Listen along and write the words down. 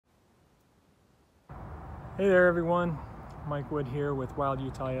Hey there everyone, Mike Wood here with Wild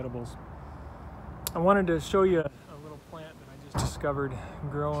Utah Edibles. I wanted to show you a little plant that I just discovered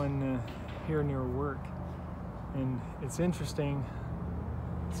growing here near work. And it's interesting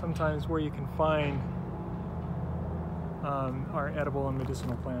sometimes where you can find our edible and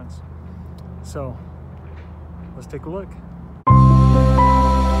medicinal plants. So let's take a look.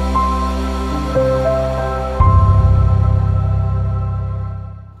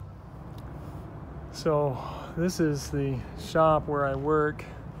 So this is the shop where I work,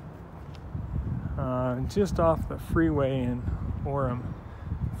 just off the freeway in Orem.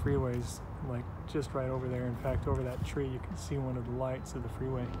 The freeway's like just right over there. In fact, over that tree you can see one of the lights of the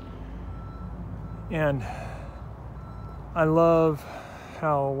freeway. And I love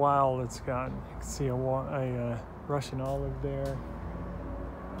how wild it's gotten. You can see a Russian olive there.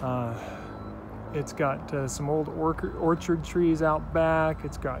 It's got some old orchard trees out back.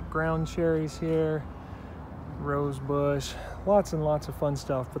 It's got ground cherries here, rose bush, lots and lots of fun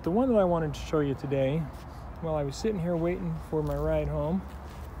stuff. But the one that I wanted to show you today, while I was sitting here waiting for my ride home,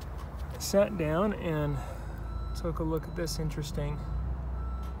 I sat down and took a look at this interesting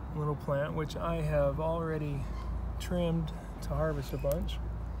little plant, which I have already trimmed to harvest a bunch.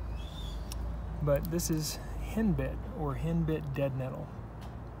 But this is Henbit, or Henbit dead nettle.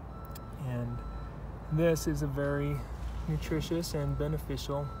 And this is a very nutritious and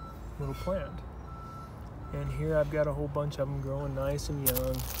beneficial little plant. And here I've got a whole bunch of them growing nice and young.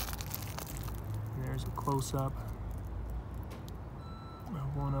 And there's a close-up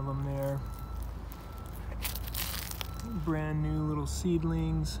of one of them there. Brand new little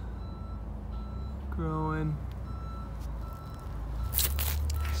seedlings growing.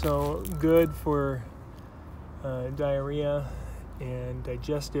 So good for diarrhea and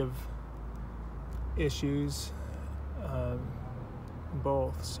digestive issues,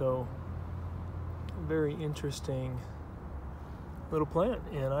 both. So very interesting little plant,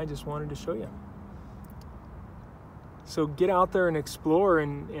 and I just wanted to show you. So get out there and explore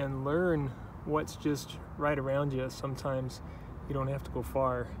and learn what's just right around you. Sometimes you don't have to go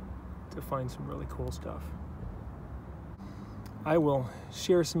far to find some really cool stuff. I will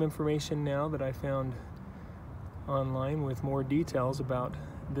share some information now that I found online with more details about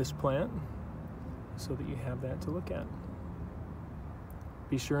this plant so that you have that to look at.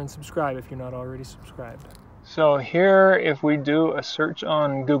 Be sure and subscribe if you're not already subscribed. So here, if we do a search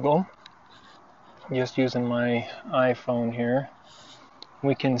on Google, just using my iPhone here,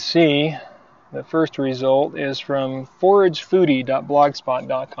 we can see the first result is from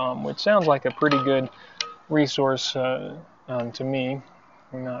foragefoodie.blogspot.com, which sounds like a pretty good resource to me.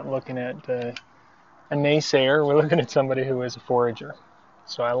 We're not looking at a naysayer, we're looking at somebody who is a forager.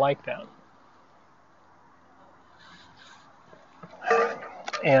 So I like that.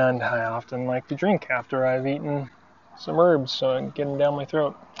 And I often like to drink after I've eaten some herbs, so I can get them down my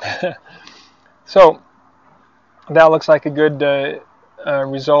throat. So that looks like a good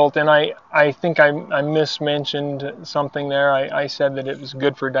result. And I think I mismentioned something there. I said that it was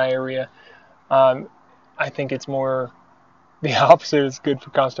good for diarrhea. I think it's more the opposite. It's good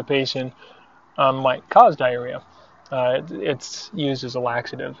for constipation. Might cause diarrhea. It's used as a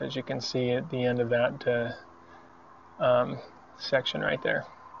laxative, as you can see at the end of that section right there.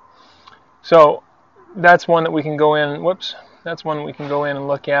 So that's one that we can go in. That's one we can go in and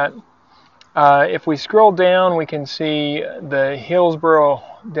look at. If we scroll down, we can see the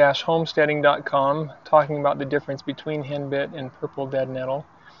Hillsboro-homesteading.com talking about the difference between henbit and purple dead nettle.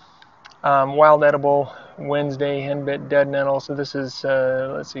 Wild edible Wednesday henbit dead nettle. So this is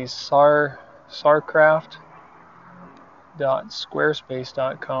let's see,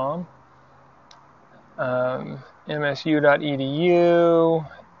 sarcraft.squarespace.com. msu.edu,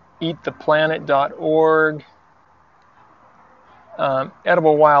 eattheplanet.org,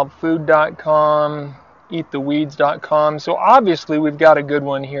 ediblewildfood.com, eattheweeds.com. So obviously we've got a good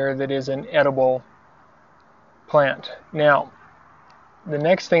one here that is an edible plant. Now, the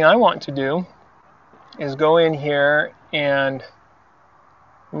next thing I want to do is go in here and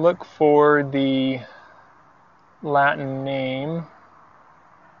look for the Latin name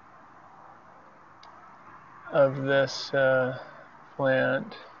of this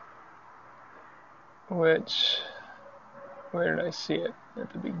plant, which, where did I see it? At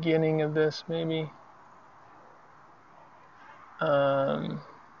the beginning of this, maybe?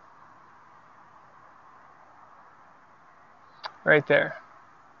 Right there.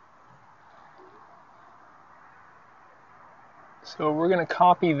 So we're going to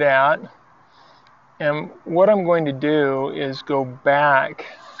copy that, and what I'm going to do is go back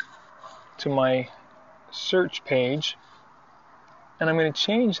to my search page, and I'm going to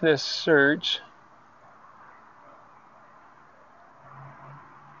change this search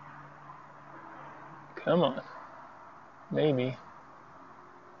Come on. Maybe.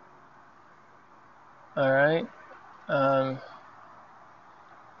 Alright.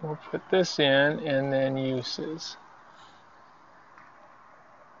 We'll put this in and then uses.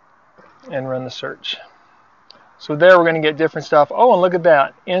 And run the search. So there we're going to get different stuff. Oh, and look at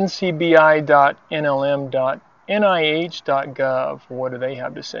that. ncbi.nlm.nih.gov. What do they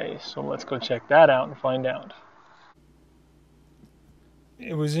have to say? So let's go check that out and find out.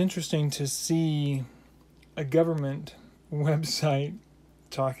 It was interesting to see a government website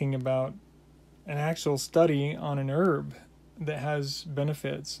talking about an actual study on an herb that has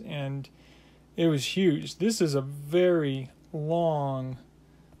benefits, and it was huge. This is a very long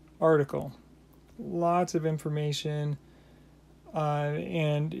article. Lots of information,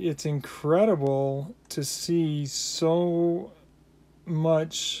 and it's incredible to see so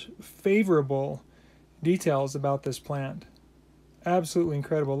much favorable details about this plant. Absolutely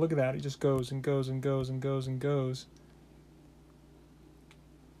incredible. Look at that. It just goes and goes and goes and goes and goes.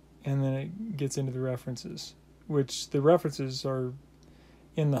 And then it gets into the references, which the references are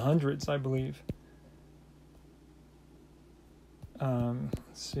in the hundreds, I believe. Let's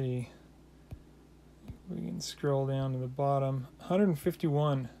see. We can scroll down to the bottom.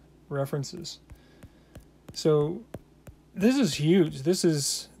 151 references. So this is huge. This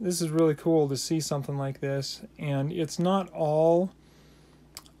is really cool to see something like this, and it's not all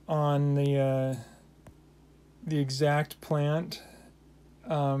on the exact plant.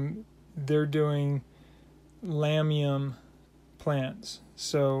 They're doing Lamium plants,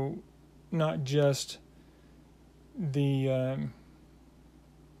 so not just the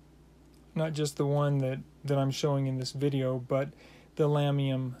one that I'm showing in this video, but the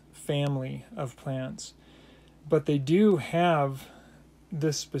Lamium family of plants. But they do have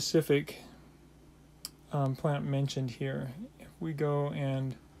this specific plant mentioned here. If we go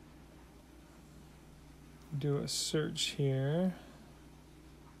and do a search here,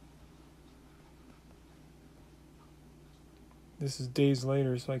 this is days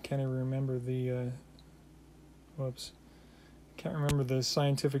later, so I can't even remember the can't remember the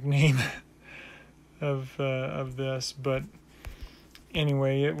scientific name of this, but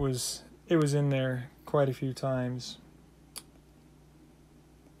anyway, it was in there quite a few times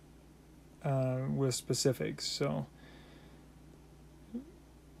with specifics. So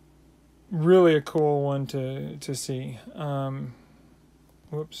really a cool one to see.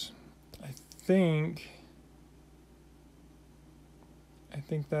 Whoops, I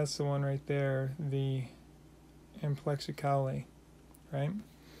think that's the one right there, the Amplexicale, right?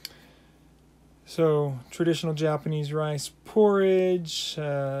 So traditional Japanese rice porridge,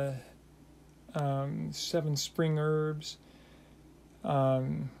 7 spring herbs,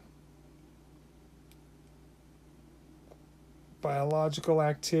 biological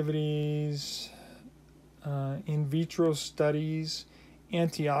activities, in vitro studies,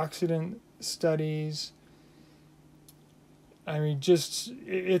 antioxidant studies. I mean,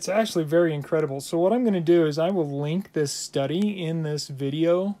 it's actually very incredible. So what I'm going to do is I will link this study in this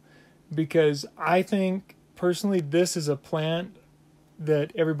video, because I think personally this is a plant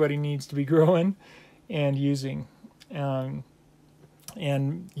that everybody needs to be growing and using. And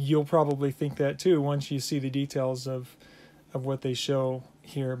you'll probably think that too once you see the details of what they show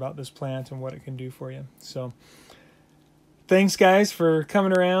here about this plant and what it can do for you. So thanks guys for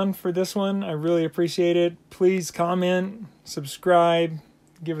coming around for this one. I really appreciate it. Please comment, subscribe,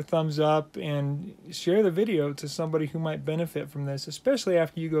 give a thumbs up, and share the video to somebody who might benefit from this, especially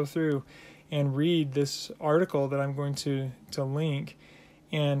after you go through and read this article that I'm going to link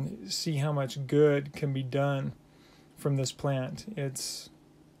and see how much good can be done from this plant. It's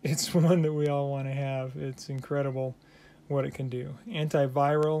one that we all want to have. It's incredible what it can do.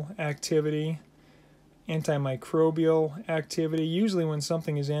 Antiviral activity, antimicrobial activity. Usually when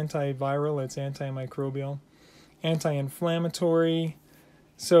something is antiviral, it's antimicrobial. Anti-inflammatory.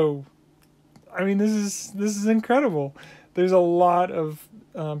 So, I mean, this is incredible. There's a lot of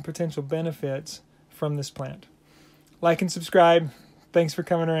potential benefits from this plant. Like and subscribe. Thanks for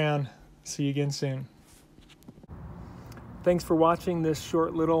coming around. See you again soon. Thanks for watching this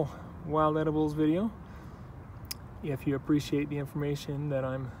short little Wild Edibles video. If you appreciate the information that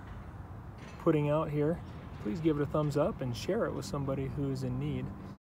I'm putting out here, please give it a thumbs up and share it with somebody who is in need.